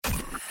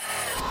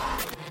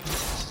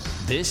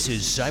This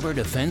is Cyber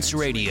Defense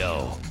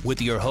Radio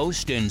with your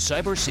host and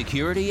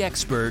cybersecurity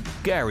expert,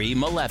 Gary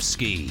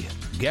Malevsky.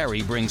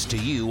 Gary brings to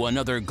you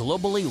another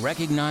globally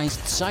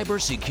recognized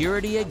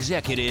cybersecurity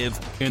executive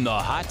in the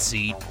hot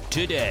seat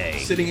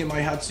today. Sitting in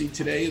my hot seat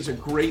today is a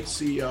great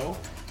CEO,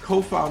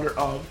 co-founder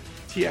of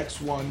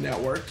txOne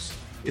Networks.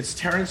 It's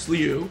Terrence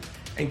Liu,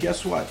 and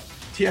guess what?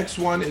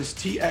 txOne is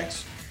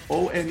txone.com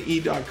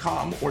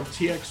or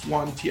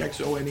txOne,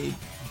 txone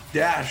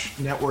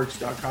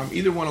networks.com.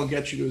 Either one will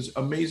get you to his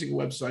amazing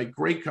website.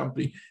 Great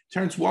company.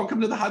 Terrence,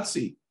 welcome to the hot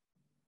seat.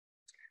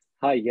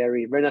 Hi,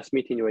 Gary. Very nice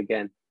meeting you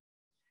again.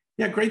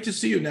 Yeah, great to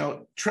see you.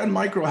 Now, txOne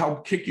Micro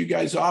helped kick you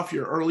guys off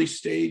your early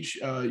stage.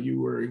 You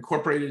were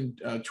incorporated in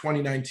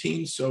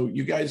 2019. So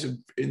you guys have,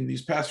 in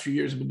these past few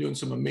years, have been doing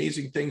some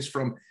amazing things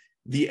from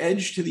the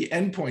edge to the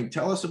endpoint.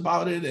 Tell us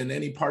about it and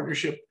any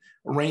partnership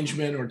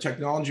arrangement or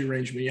technology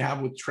arrangement you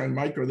have with txOne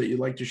Micro that you'd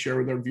like to share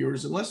with our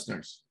viewers and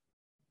listeners.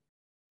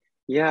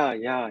 Yeah.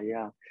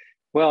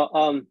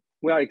 Well,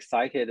 we are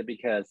excited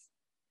because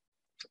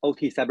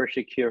OT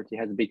cybersecurity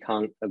has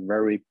become a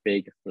very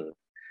big thing,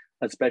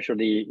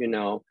 especially,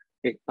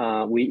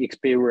 we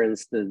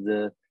experienced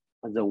the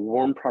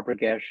worm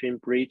propagation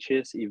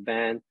breaches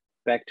event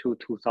back to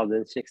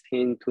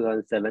 2016,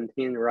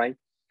 2017, right?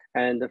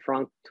 And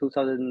from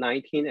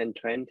 2019 and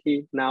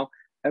 20, now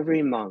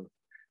every month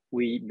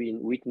we've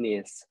been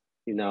witness,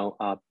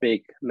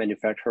 big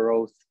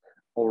manufacturers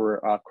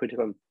or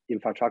critical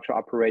infrastructure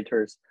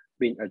operators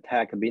being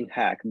attacked, being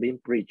hacked, being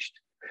breached.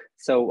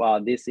 So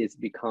this has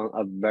become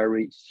a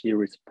very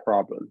serious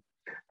problem.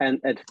 And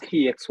at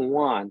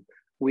txOne,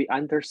 we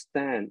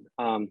understand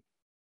the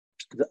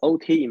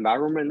OT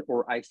environment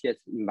or ICS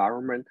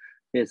environment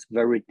is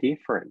very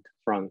different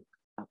from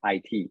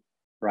IT,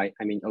 right?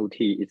 I mean,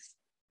 OT is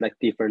like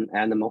different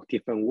animal,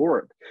 different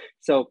world.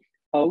 So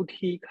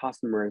OT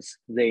customers,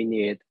 they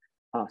need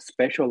a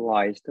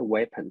specialized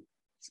weapon,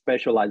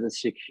 specialized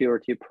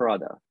security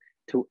product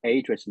to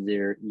address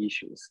their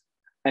issues.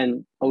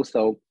 And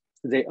also,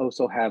 they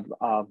also have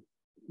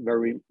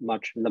very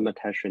much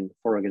limitation.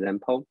 For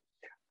example,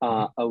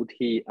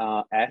 OT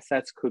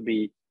assets could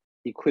be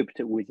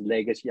equipped with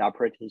legacy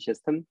operating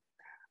system.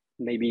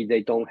 Maybe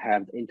they don't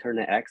have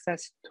internet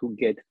access to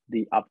get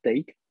the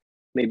update.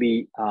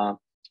 Maybe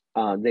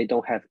they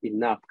don't have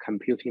enough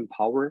computing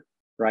power,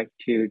 right,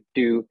 to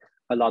do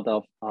a lot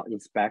of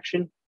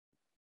inspection.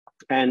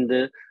 And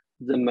the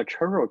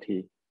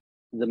maturity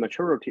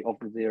of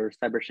their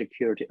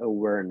cybersecurity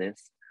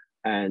awareness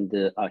and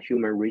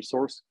human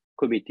resource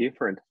could be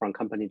different from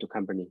company to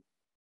company,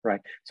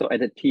 right? So at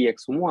the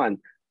txOne,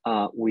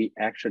 we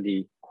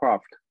actually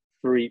craft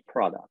 3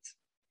 products.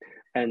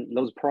 And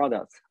those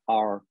products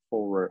are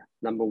for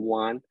number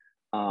 1,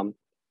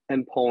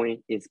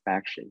 endpoint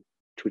inspection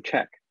to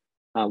check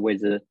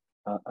whether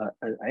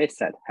an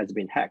asset has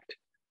been hacked.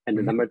 And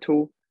number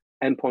 2,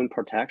 endpoint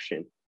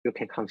protection. You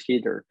can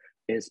consider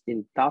is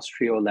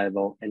industrial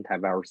level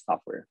antivirus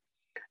software.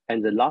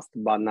 And the last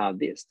but not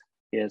least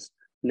is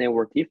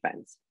network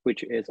defense,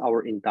 which is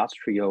our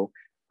industrial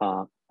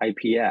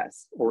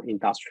IPS or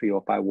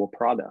industrial firewall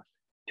product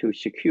to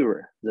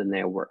secure the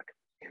network.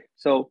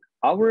 So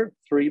our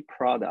 3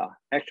 products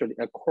actually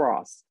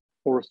across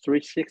or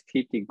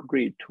 360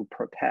 degree to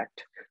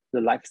protect the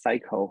life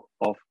cycle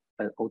of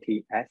an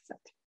OT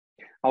asset.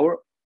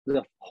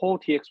 The whole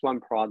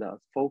txOne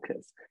product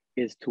focus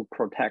is to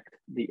protect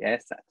the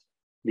asset,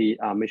 the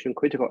mission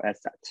critical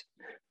asset.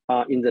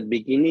 In the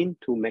beginning,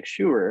 to make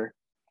sure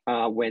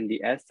when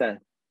the asset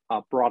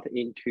are brought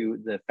into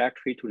the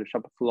factory to the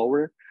shop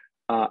floor,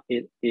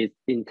 its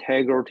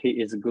integrity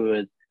is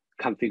good,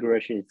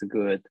 configuration is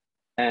good,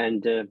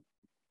 and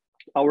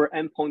our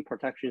endpoint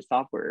protection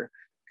software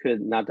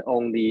could not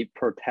only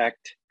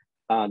protect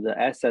the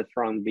asset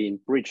from being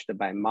breached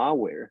by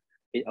malware,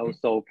 it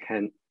also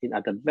can, in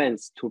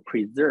advance, to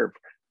preserve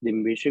the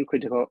mission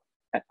critical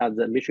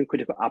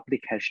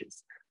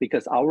applications,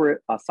 because our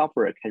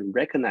software can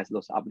recognize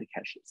those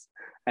applications,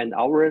 and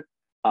our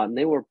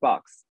network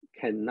box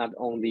can not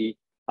only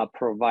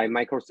provide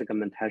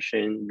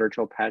microsegmentation,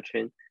 virtual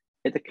patching,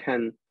 it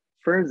can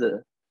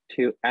further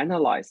to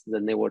analyze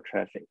the network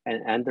traffic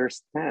and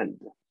understand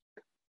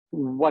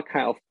what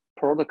kind of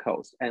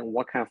protocols and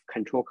what kind of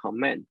control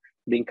command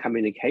being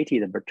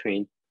communicated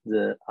between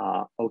the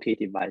OT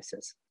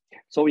devices.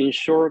 So in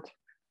short,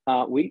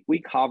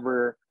 we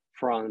cover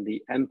from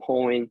the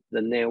endpoint,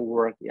 the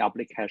network, the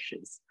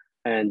applications,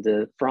 and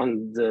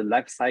from the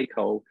life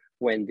cycle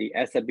when the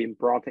asset being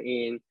brought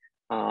in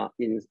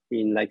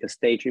like a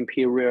staging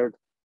period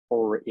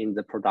or in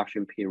the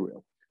production period.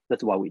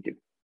 That's what we do.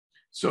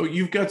 So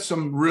you've got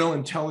some real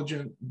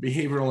intelligent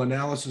behavioral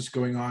analysis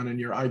going on in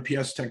your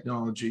IPS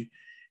technology.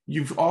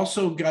 You've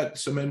also got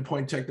some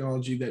endpoint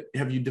technology that,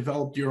 have you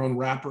developed your own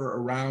wrapper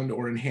around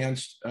or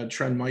enhanced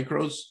txOne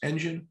Micro's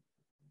engine?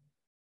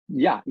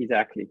 Yeah,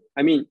 exactly.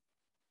 I mean,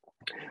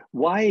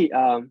 why,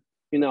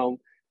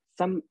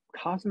 some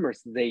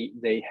customers,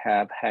 they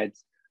have had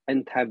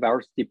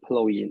antivirus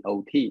deployed in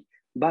OT,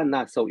 but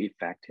not so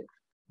effective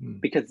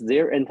because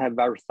their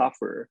antivirus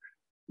software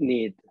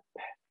need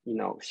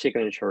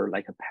signature,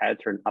 like a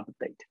pattern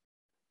update,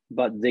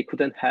 but they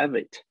couldn't have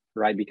it,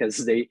 right?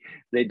 Because they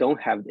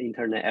don't have the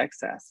internet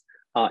access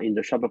in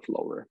the shop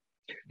floor.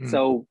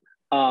 So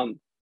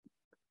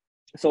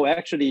so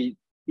actually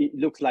it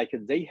looks like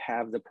they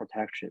have the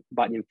protection,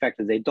 but in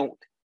fact they don't.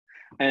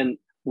 And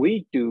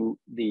we do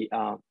the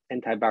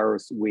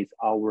antivirus with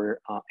our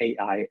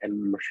AI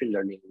and machine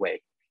learning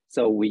way.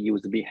 So we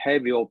use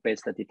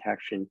behavioral-based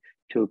detection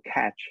to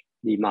catch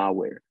the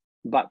malware.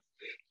 But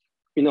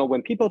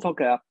when people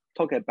talk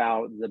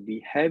about the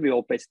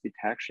behavioral-based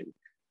detection,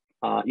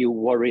 you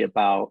worry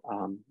about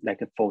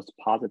like a false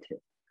positive.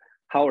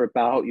 How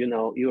about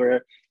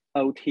your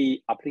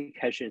OT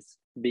applications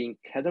being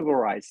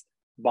categorized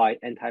by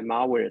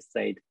anti-malware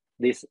said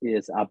this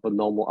is a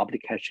abnormal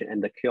application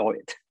and they kill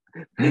it.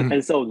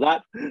 And so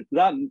that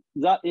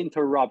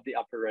interrupt the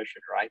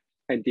operation, right?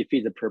 And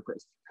defeat the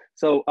purpose.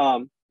 So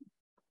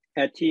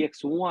at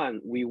txOne,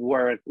 we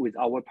work with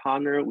our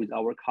partner, with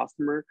our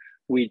customer.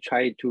 We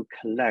try to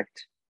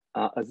collect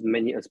as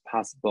many as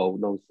possible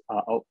those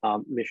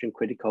mission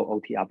critical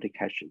OT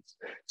applications.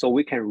 So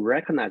we can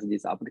recognize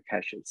these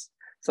applications.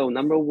 So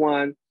number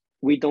one,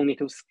 we don't need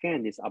to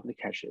scan these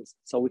applications.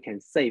 So we can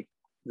save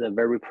the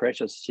very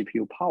precious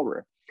CPU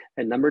power.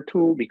 And number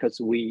two, because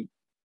we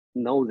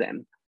know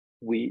them,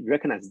 we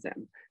recognize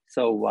them.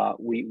 So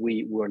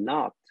we will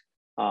not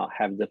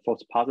have the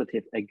false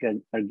positive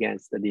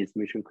against these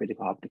mission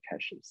critical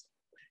applications.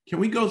 Can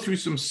we go through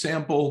some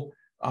sample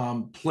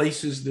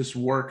places this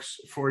works?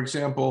 For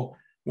example,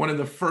 one of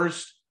the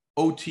first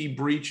OT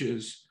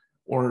breaches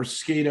or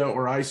SCADA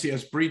or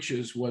ICS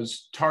breaches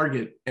was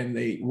Target, and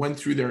they went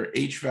through their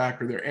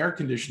HVAC or their air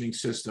conditioning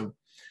system,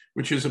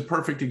 which is a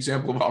perfect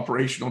example of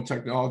operational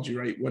technology,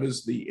 right? What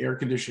does the air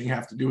conditioning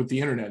have to do with the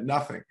internet?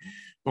 Nothing.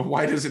 But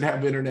why does it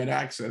have internet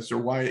access? Or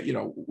why,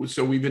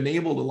 so we've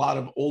enabled a lot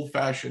of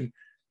old-fashioned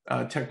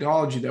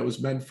technology that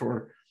was meant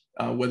for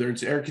whether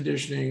it's air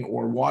conditioning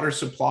or water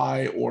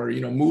supply or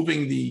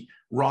moving the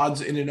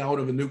rods in and out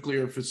of a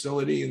nuclear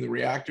facility in the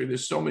reactor.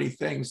 There's so many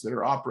things that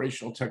are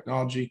operational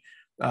technology.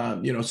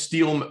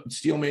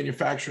 Steel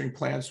manufacturing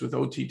plants with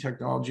OT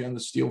technology on the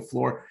steel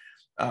floor.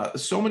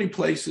 So many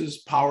places,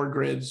 power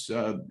grids.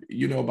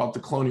 About the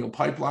Colonial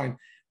Pipeline.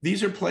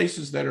 These are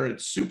places that are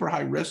at super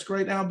high risk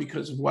right now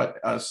because of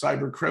what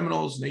cyber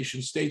criminals,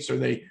 nation states, are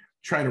they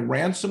trying to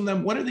ransom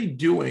them? What are they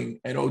doing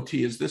at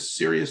OT? Is this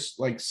serious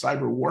like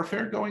cyber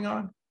warfare going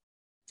on?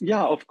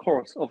 Yeah, of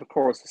course.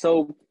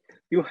 So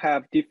you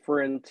have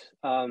different,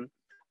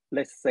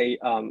 let's say,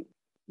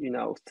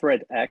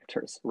 threat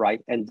actors,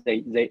 right? And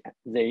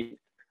they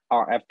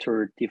are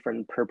after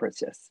different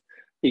purposes.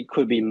 It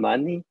could be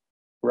money,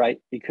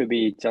 right? It could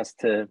be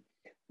just to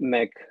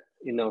make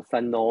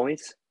some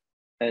noise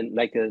and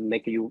like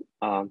make you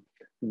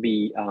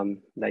be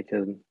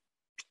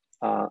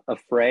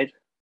afraid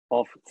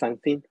of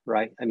something,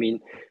 right? I mean,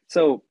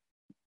 so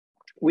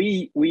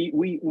we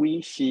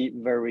see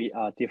very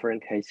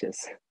different cases,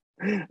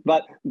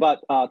 but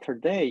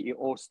today it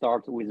all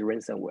starts with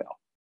ransomware.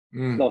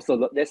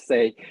 So let's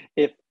say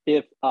if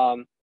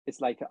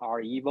it's like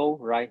REvil,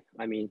 right?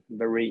 I mean,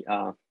 very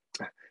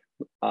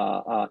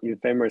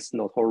infamous,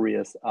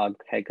 notorious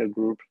hacker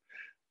group.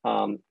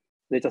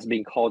 They just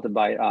being called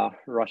by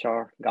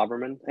Russia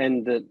government,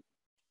 and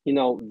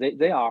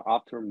they are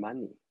after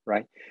money,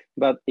 right?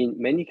 But in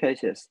many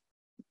cases,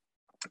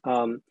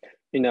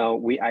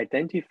 we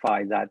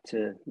identify that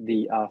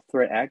the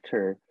threat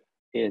actor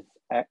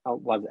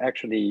was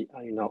actually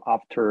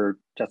after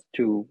just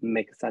to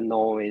make some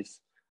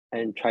noise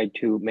and try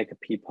to make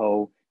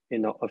people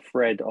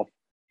afraid of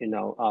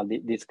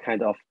this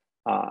kind of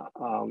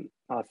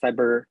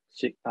cyber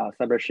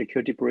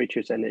security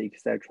breaches and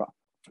etc.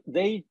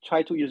 They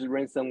try to use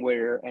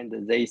ransomware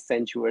and they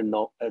send you a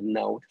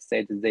note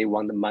said they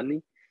want the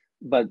money,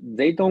 but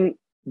they don't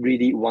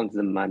really want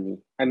the money.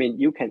 I mean,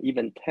 you can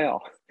even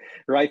tell,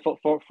 right?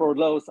 For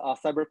those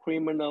cyber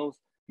criminals,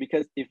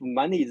 because if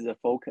money is the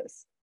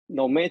focus,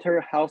 no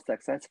matter how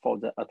successful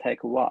the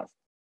attack was,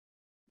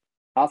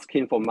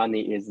 asking for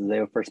money is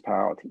their first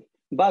priority.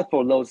 But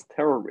for those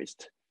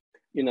terrorists,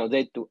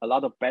 they do a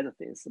lot of bad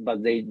things,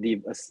 but they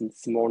leave a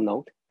small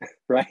note,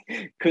 right?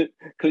 Could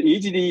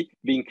easily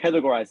be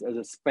categorized as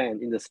a spam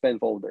in the spam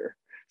folder.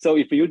 So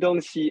if you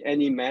don't see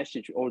any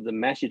message or the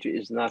message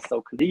is not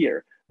so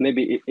clear,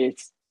 maybe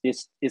it's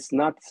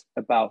not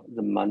about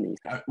the money.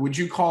 Would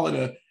you call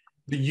it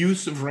the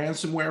use of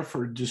ransomware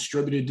for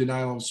distributed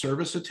denial of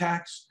service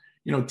attacks?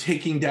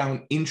 Taking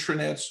down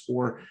intranets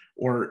or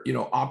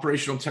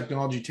operational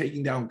technology,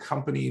 taking down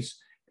companies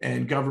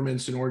and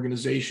governments and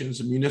organizations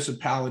and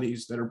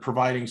municipalities that are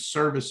providing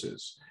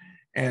services.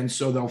 And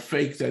so they'll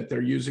fake that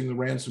they're using the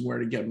ransomware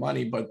to get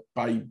money, but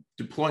by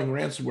deploying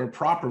ransomware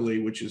properly,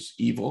 which is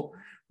evil,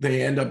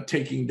 they end up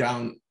taking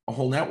down a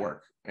whole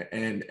network.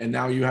 And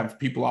now you have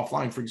people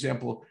offline. For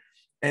example,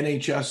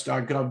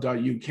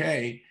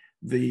 nhs.gov.uk,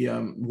 the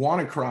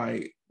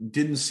WannaCry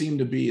seemed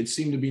to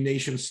be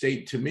nation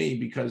state to me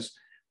because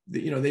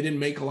they didn't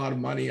make a lot of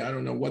money. I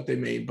don't know what they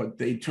made, but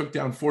they took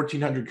down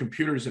 1,400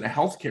 computers in a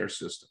healthcare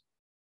system.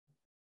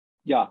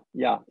 Yeah,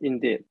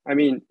 indeed. I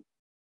mean,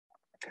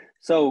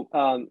 so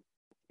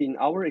in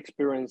our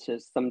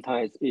experiences,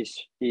 sometimes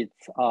it's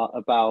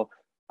about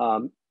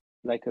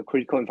like a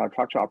critical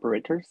infrastructure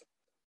operators,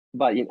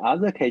 but in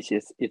other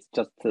cases, it's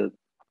just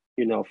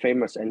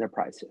famous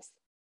enterprises,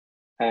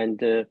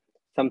 and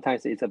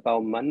sometimes it's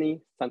about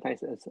money.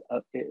 Sometimes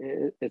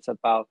it's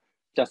about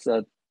just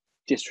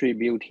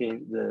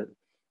distributing the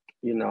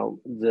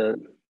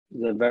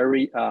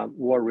very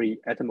worry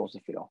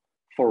atmosphere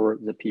for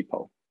the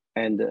people,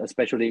 and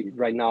especially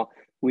right now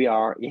we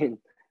are in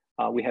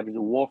we have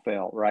the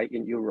warfare right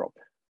in Europe,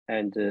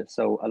 and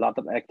so a lot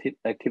of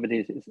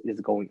activities is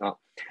going on,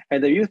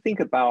 and you think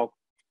about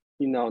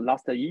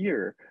last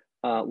year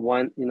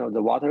one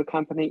the water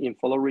company in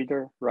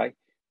Florida, right,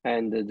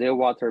 and their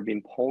water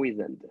being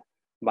poisoned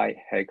by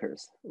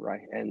hackers,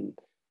 right, and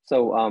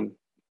so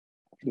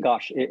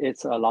gosh,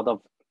 it's a lot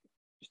of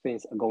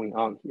things going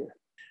on here.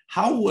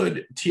 How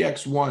would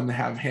txOne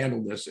have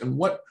handled this? And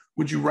what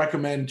would you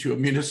recommend to a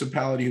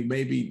municipality who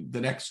may be the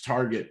next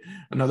target,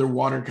 another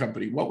water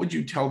company? What would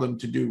you tell them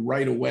to do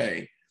right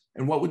away?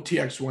 And what would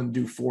txOne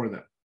do for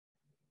them?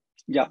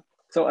 Yeah,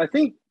 so I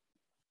think,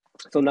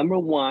 so number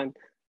one,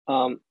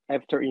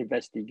 after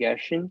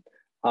investigation,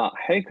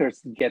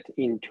 hackers get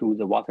into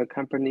the water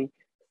company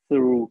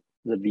through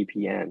the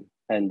VPN.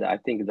 And I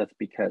think that's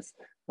because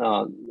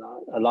a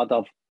lot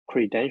of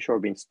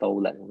credentials being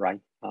stolen, right?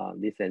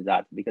 This and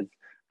that, because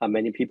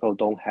many people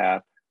don't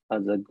have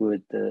the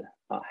good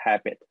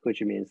habit,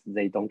 which means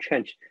they don't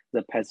change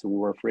the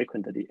password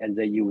frequently and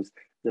they use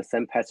the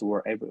same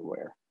password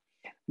everywhere.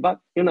 But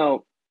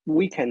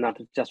we cannot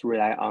just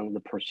rely on the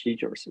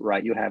procedures,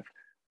 right? You have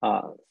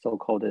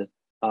so-called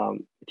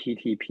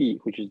TTP,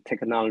 which is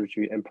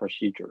technology and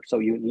procedure.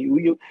 So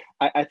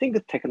I think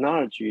the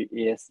technology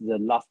is the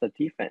last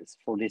defense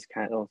for this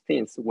kind of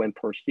things when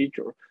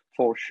procedure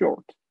falls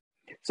short.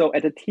 So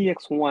at the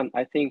txOne,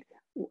 I think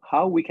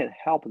how we can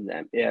help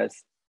them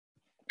is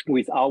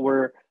with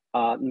our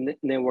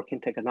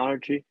networking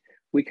technology,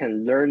 we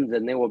can learn the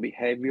network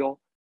behavior,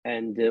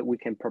 and we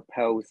can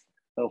propose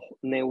a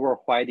network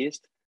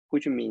whitelist,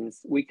 which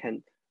means we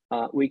can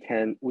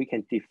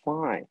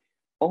define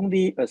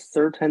only a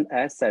certain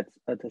asset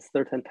at a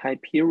certain time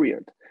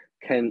period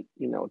can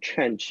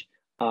change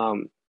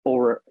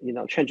or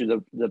change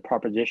the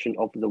proposition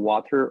of the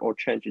water, or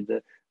change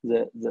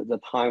the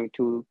time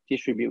to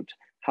distribute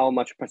how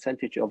much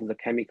percentage of the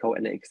chemical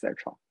and etc.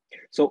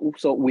 So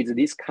with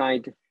this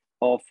kind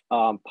of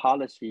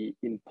policy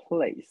in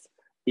place,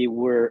 it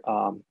will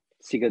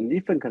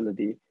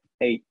significantly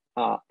aid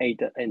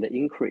and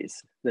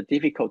increase the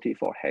difficulty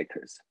for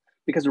hackers.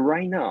 Because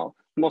right now,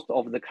 most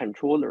of the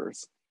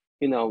controllers,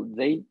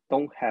 they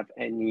don't have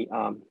any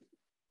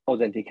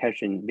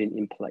authentication being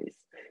in place,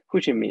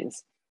 which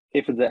means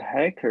if the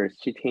hacker is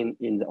sitting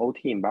in the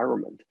OT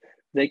environment,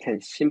 they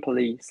can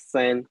simply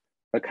send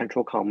a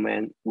control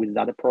command with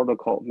that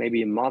protocol,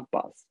 maybe a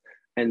Modbus,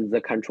 and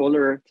the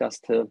controller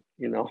just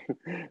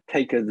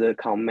take the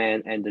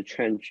command and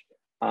change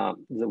the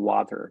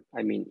water.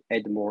 I mean,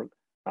 add more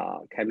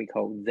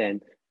chemical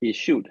than it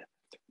should.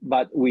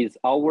 But with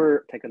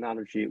our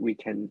technology, we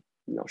can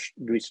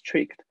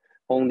restrict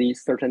only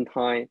certain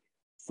time,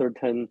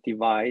 certain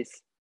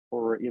device,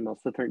 or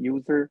certain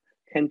user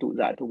can do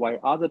that, while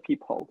other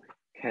people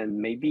can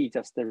maybe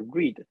just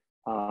read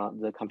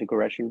the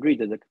configuration, read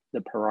the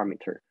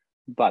parameter,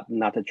 but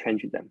not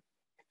change them.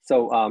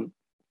 So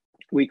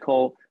we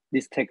call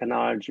this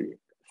technology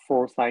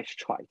foresight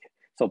strike.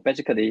 So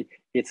basically,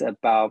 it's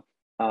about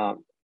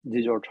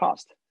zero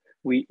trust.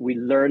 We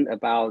learn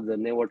about the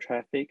network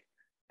traffic,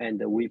 and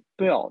we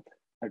build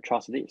a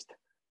trust list,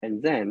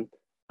 and then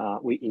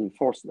we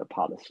enforce the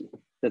policy.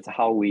 That's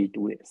how we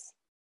do this.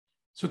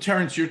 So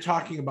Terrence, you're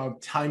talking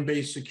about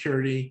time-based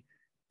security,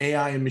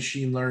 AI and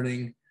machine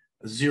learning,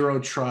 zero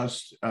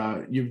trust.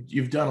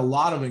 You've done a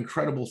lot of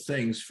incredible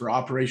things for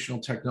operational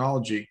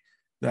technology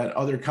that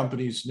other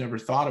companies never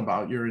thought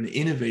about. You're an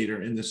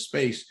innovator in this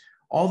space,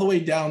 all the way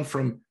down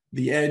from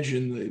the edge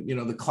and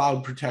the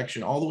cloud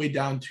protection, all the way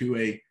down to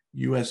a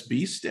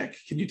USB stick.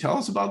 Can you tell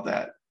us about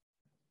that?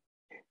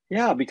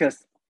 Yeah,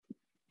 because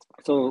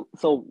so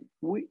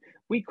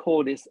we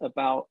call this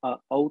about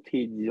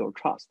OT zero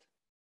trust.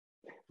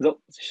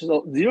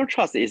 So zero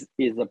trust is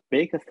a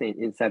big thing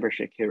in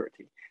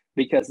cybersecurity,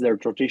 because the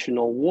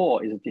traditional wall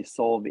is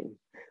dissolving.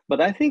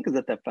 But I think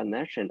the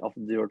definition of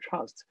zero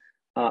trust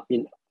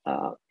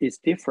is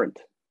different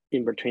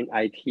in between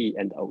IT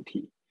and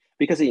OT.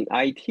 Because in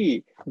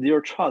IT, zero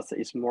trust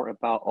is more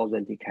about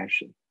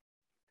authentication.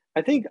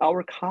 I think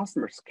our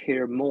customers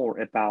care more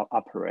about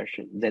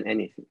operation than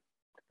anything.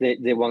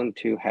 They want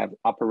to have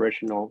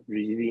operational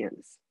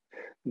resilience.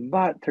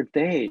 But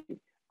today,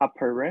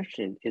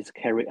 operation is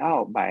carried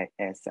out by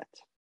asset.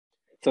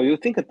 So you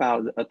think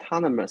about the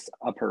autonomous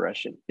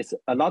operation, it's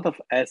a lot of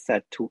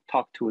asset to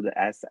talk to the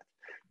asset.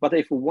 But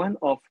if one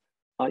of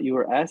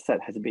your asset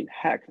has been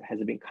hacked, has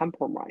been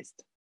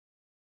compromised,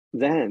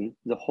 then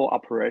the whole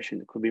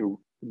operation could be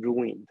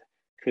ruined,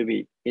 could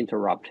be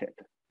interrupted.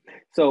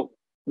 So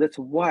that's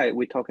why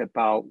we talk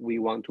about we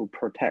want to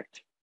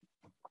protect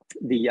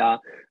the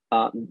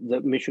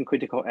mission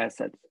critical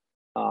assets.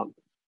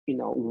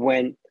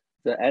 When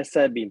the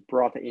asset being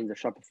brought in the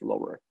shop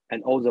floor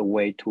and all the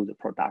way to the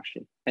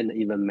production and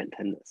even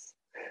maintenance,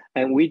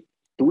 and we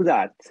do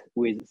that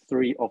with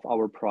 3 of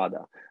our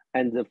products.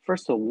 And the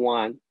first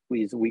one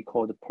is we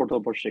call the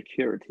portable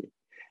security.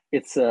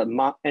 It's a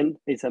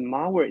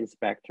malware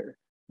inspector,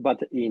 but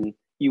in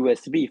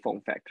USB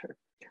form factor.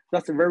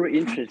 That's very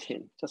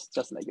interesting,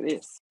 just like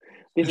this.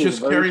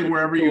 Just carry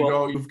wherever you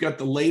go. You've got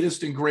the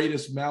latest and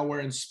greatest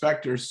malware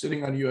inspector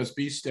sitting on a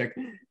USB stick.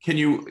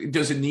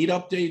 Does it need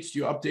updates? Do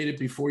you update it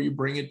before you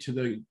bring it to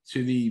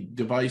the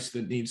device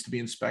that needs to be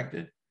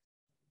inspected?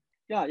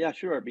 Yeah,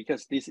 sure.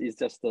 Because this is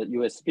just a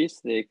USB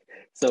stick,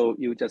 so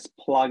you just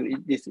plug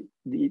this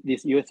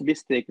USB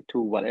stick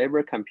to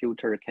whatever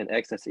computer can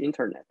access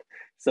internet.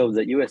 So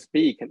the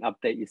USB can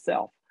update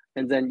itself,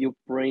 and then you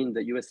bring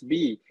the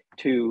USB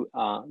to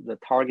the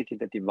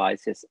targeted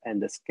devices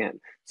and the scan.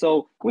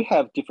 So we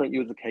have different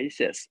use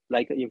cases,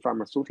 like in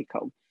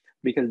pharmaceutical,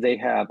 because they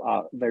have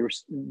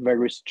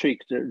very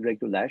strict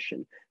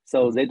regulation.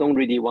 So they don't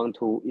really want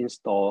to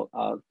install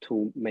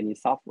too many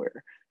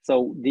software.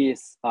 So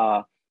this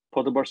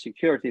portable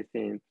security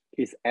thing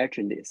is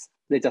actually this.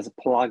 They just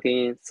plug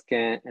in,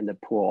 scan, and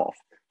pull off.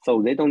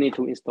 So they don't need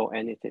to install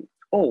anything.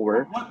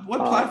 Or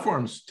what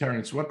platforms,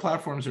 Terrence? What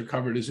platforms are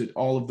covered? Is it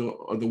all of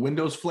the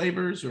Windows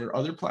flavors or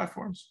other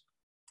platforms?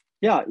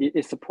 Yeah,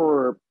 it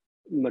supports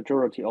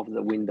majority of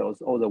the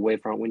Windows, all the way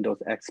from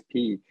Windows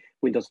XP,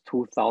 Windows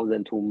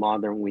 2000 to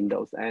modern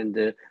Windows, and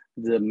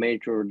the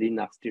major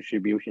Linux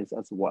distributions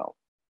as well.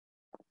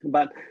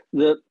 But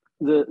the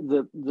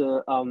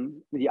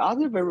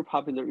other very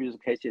popular use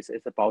cases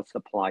is about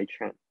supply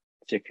chain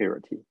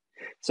security.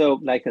 So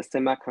like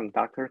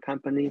semiconductor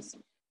companies,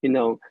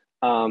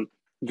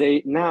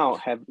 they now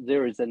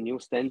there is a new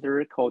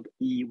standard called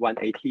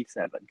E187.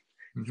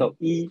 Mm-hmm. So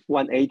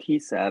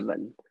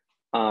E187,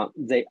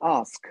 they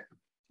ask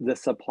the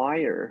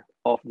supplier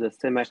of the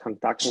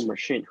semiconductor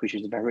machine, which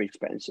is very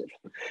expensive,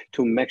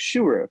 to make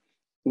sure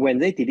when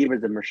they deliver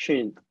the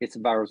machine, it's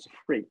virus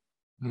free.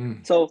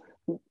 Mm. So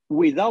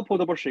without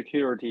portable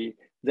security,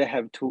 they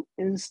have to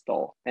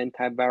install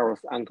antivirus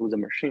onto the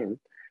machine,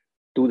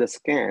 do the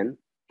scan,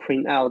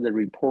 print out the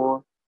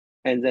report,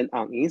 and then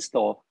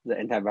uninstall the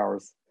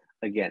antivirus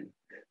again.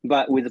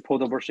 But with the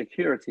portable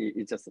security,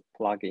 it's just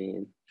plugging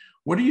in.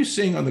 What are you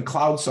seeing on the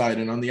cloud side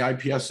and on the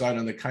IPS side,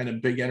 on the kind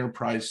of big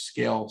enterprise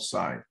scale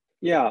side?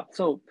 Yeah,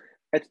 so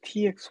at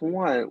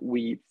txOne,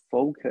 we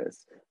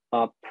focus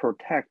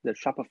protect the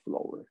shop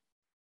floor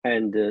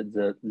and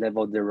the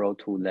level 0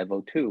 to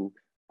level 2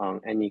 on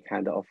any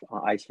kind of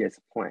ICS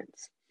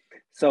plants.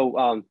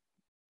 So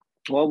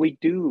what we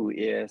do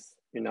is,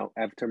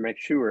 after make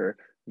sure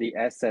the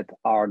assets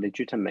are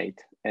legitimate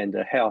and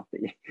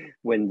healthy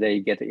when they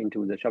get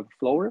into the shop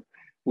floor,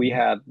 we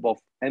have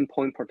both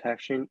endpoint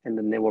protection and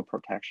the network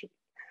protection.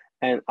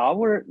 And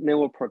our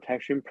network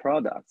protection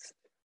products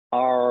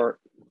are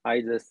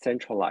either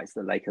centralized,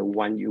 like a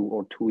 1U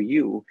or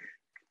 2U,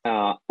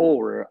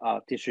 or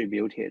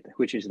distributed,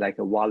 which is like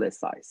a wallet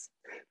size.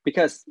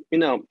 Because,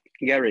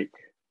 Gary,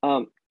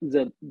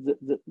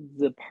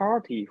 the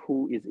party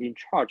who is in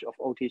charge of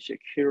OT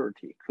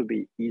security could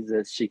be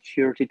either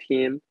security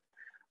team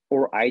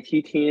or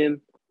IT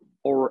team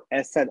or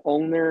asset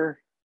owner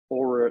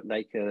or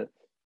like a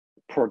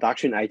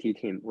production IT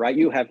team, right?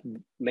 You have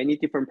many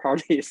different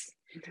parties,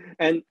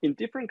 and in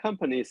different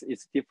companies,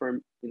 it's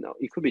different,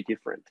 it could be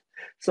different.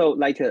 So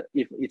like if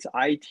it's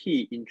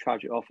IT in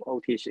charge of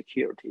OT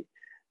security,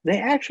 they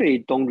actually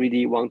don't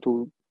really want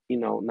to,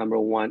 number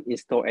one,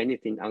 install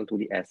anything onto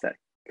the asset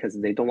because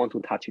they don't want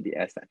to touch the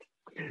asset.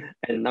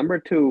 And number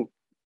two,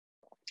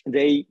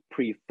 they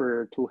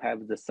prefer to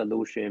have the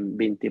solution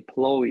being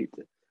deployed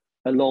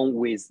along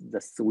with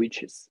the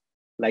switches,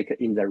 like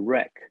in the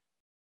rack,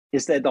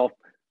 instead of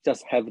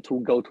just have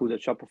to go to the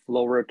shop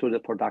floor to the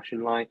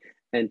production line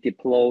and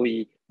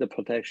deploy the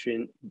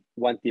protection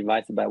one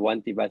device by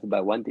one device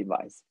by one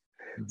device.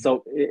 Mm-hmm.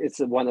 So it's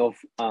one of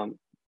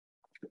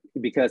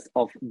because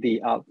of the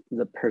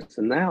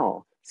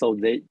personnel, so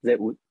they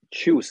would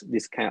choose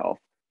this kind of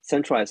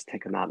centralized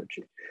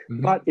technology.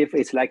 Mm-hmm. But if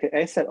it's like an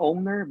asset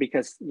owner,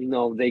 because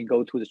they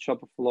go to the shop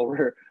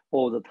floor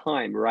all the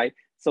time, right?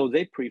 So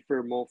they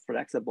prefer more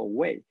flexible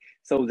way.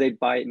 So they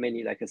buy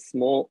many like a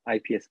small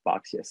IPS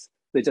boxes.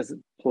 They just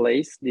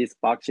place these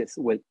boxes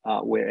with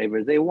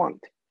wherever they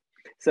want.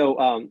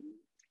 So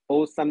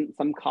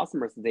some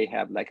customers, they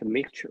have like a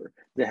mixture.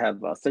 They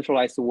have a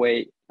centralized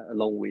way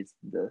along with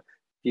the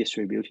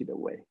distributed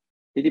way.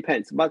 It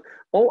depends, but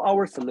all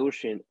our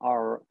solutions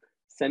are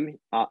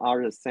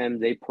the same.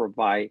 They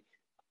provide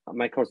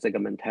micro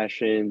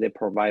segmentation. They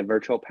provide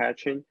virtual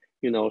patching.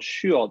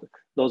 Shield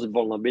those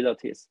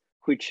vulnerabilities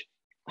which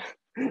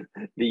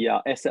the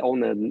asset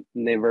owner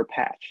never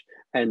patch.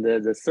 And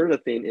the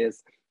third thing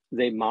is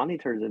they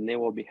monitor the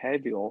network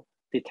behavior,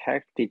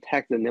 detect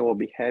the network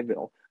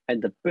behavior,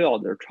 and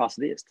build their trust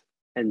list,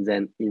 and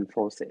then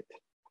enforce it.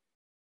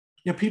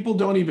 Yeah, people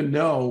don't even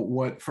know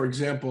what, for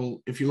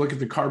example, if you look at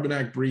the Carbon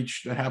Act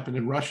breach that happened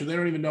in Russia, they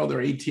don't even know their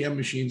ATM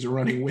machines are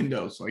running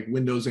Windows, like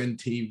Windows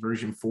NT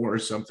version 4 or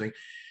something.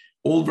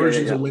 Old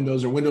versions of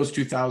Windows or Windows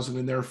 2000,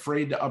 and they're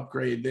afraid to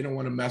upgrade. They don't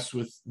want to mess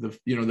with the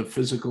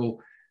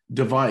physical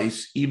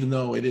device, even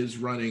though it is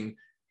running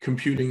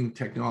computing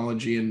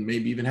technology and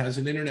maybe even has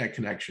an internet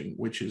connection,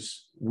 which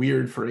is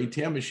weird for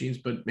ATM machines,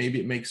 but maybe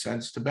it makes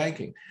sense to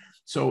banking.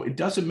 So it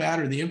doesn't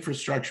matter the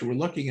infrastructure we're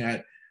looking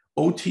at.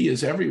 OT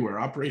is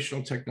everywhere.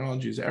 Operational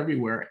technology is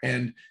everywhere.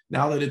 And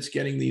now that it's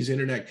getting these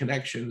internet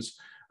connections,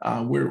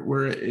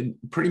 we're in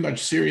pretty much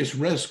serious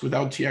risk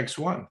without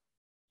txOne.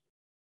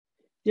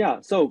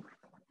 Yeah. So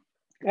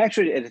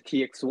actually at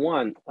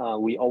txOne,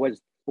 we always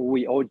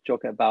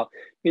joke about,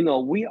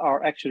 we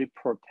are actually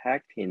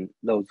protecting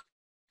those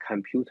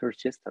computer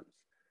systems,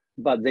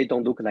 but they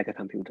don't look like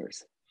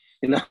computers.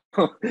 In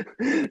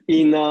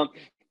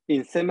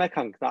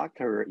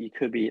semiconductor, it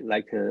could be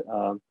like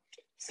a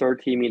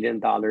 $30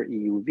 million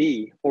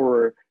EUV,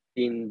 or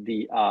in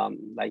the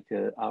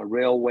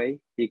railway,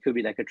 it could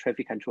be like a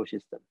traffic control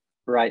system,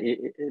 right?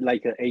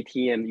 Like an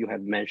ATM you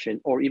have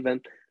mentioned, or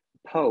even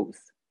POS,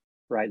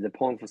 right? The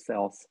point of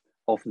sales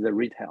of the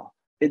retail.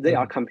 They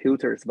are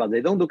computers, but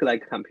they don't look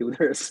like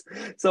computers.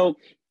 So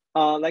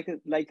like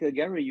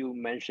Gary, you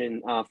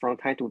mentioned, from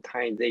time to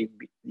time, they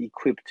be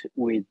equipped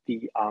with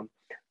the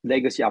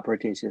legacy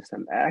operating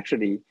system.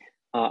 Actually,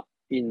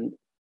 in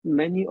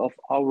many of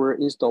our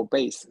install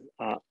base,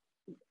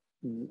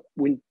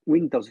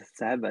 Windows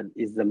 7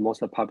 is the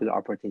most popular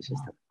operating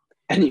system.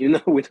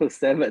 And Windows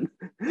 7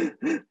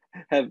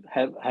 have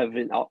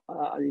been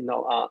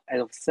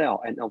end of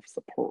sale and of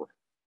support,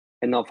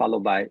 and now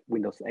followed by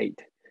Windows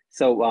 8.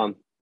 So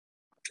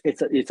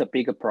it's a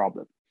bigger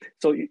problem.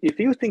 So if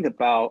you think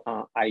about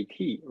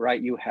IT,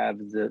 right, you have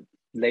the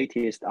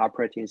latest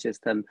operating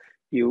system,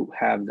 you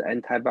have the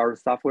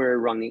antivirus software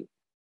running,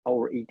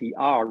 or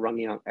EDR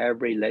running on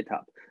every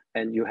laptop,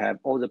 and you have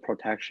all the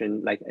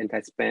protection like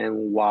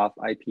anti-spam, WAF,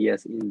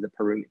 IPS in the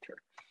perimeter,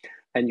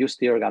 and you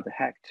still got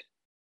hacked.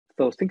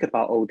 So think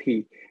about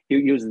OT. You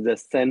use the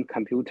same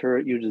computer,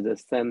 use the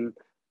same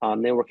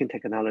networking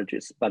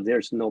technologies, but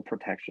there's no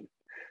protection.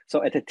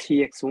 So at the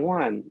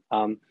txOne,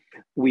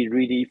 we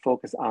really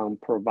focus on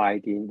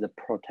providing the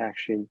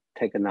protection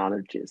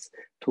technologies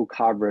to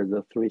cover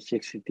the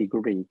 360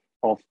 degree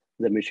of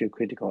the mission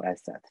critical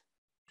asset.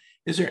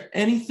 Is there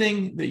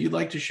anything that you'd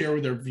like to share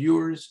with our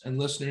viewers and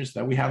listeners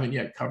that we haven't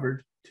yet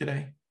covered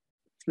today?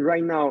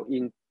 Right now,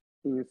 in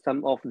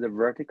some of the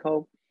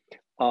vertical,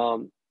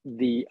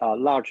 the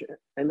large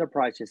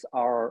enterprises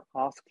are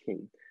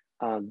asking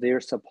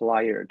their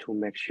supplier to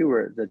make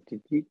sure that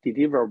the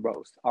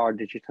deliverables are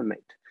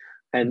legitimate.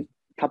 And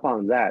top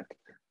on that,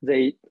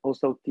 they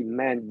also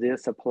demand their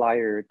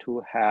supplier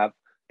to have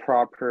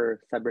proper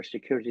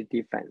cybersecurity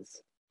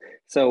defense.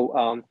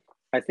 So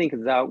I think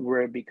that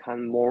will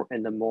become more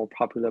and more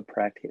popular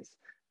practice.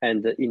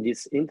 And in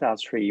this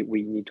industry,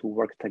 we need to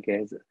work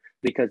together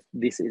because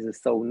this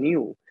is so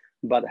new,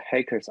 but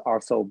hackers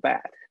are so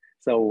bad.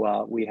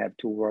 So we have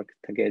to work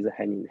together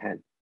hand in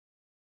hand.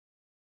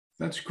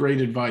 That's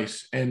great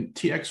advice. And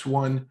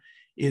txOne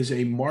is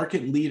a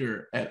market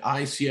leader at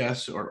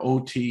ICS, or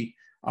OT,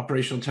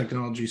 Operational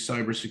Technology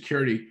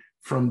Cybersecurity,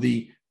 from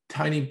the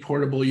tiny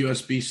portable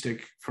USB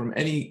stick from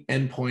any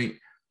endpoint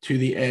to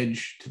the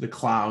edge to the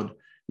cloud.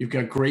 You've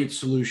got great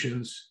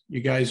solutions.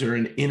 You guys are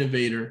an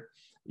innovator.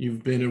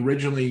 You've been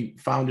originally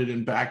founded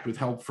and backed with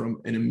help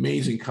from an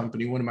amazing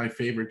company, one of my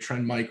favorite,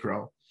 txOne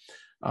Micro,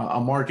 a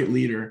market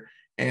leader.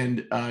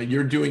 And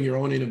you're doing your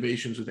own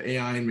innovations with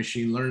AI and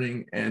machine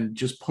learning and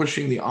just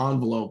pushing the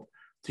envelope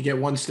to get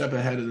one step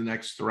ahead of the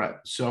next threat.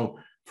 So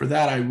for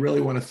that, I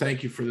really want to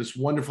thank you for this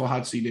wonderful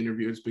hot seat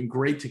interview. It's been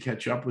great to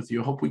catch up with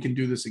you. I hope we can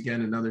do this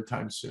again another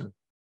time soon.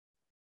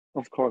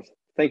 Of course.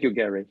 Thank you,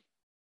 Gary.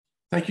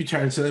 Thank you,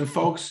 Terrence. And then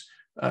folks,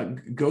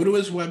 go to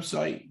his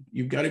website.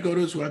 You've got to go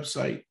to his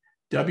website,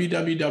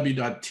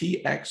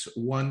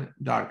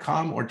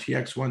 www.txone.com or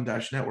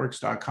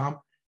txone-networks.com.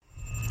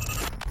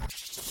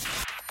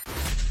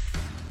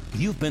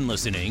 You've been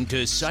listening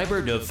to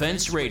Cyber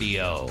Defense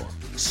Radio.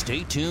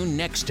 Stay tuned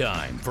next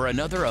time for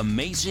another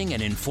amazing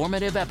and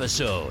informative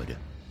episode.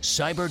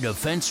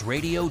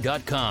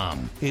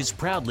 CyberDefenseRadio.com is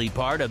proudly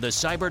part of the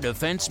Cyber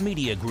Defense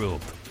Media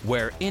Group,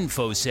 where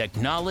InfoSec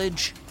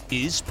knowledge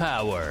is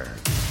power.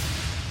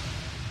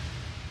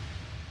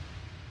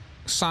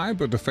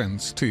 Cyber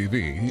Defense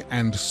TV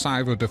and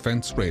Cyber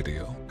Defense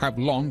Radio have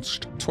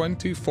launched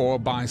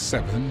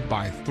 24/7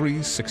 by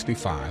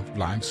 365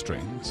 live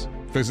streams.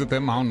 Visit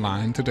them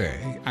online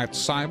today at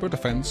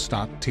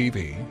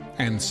cyberdefense.tv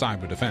and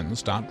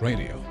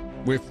cyberdefense.radio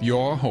with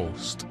your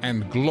host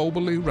and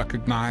globally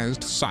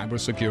recognized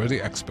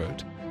cybersecurity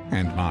expert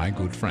and my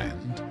good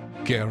friend,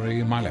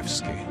 Gary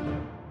Milewski.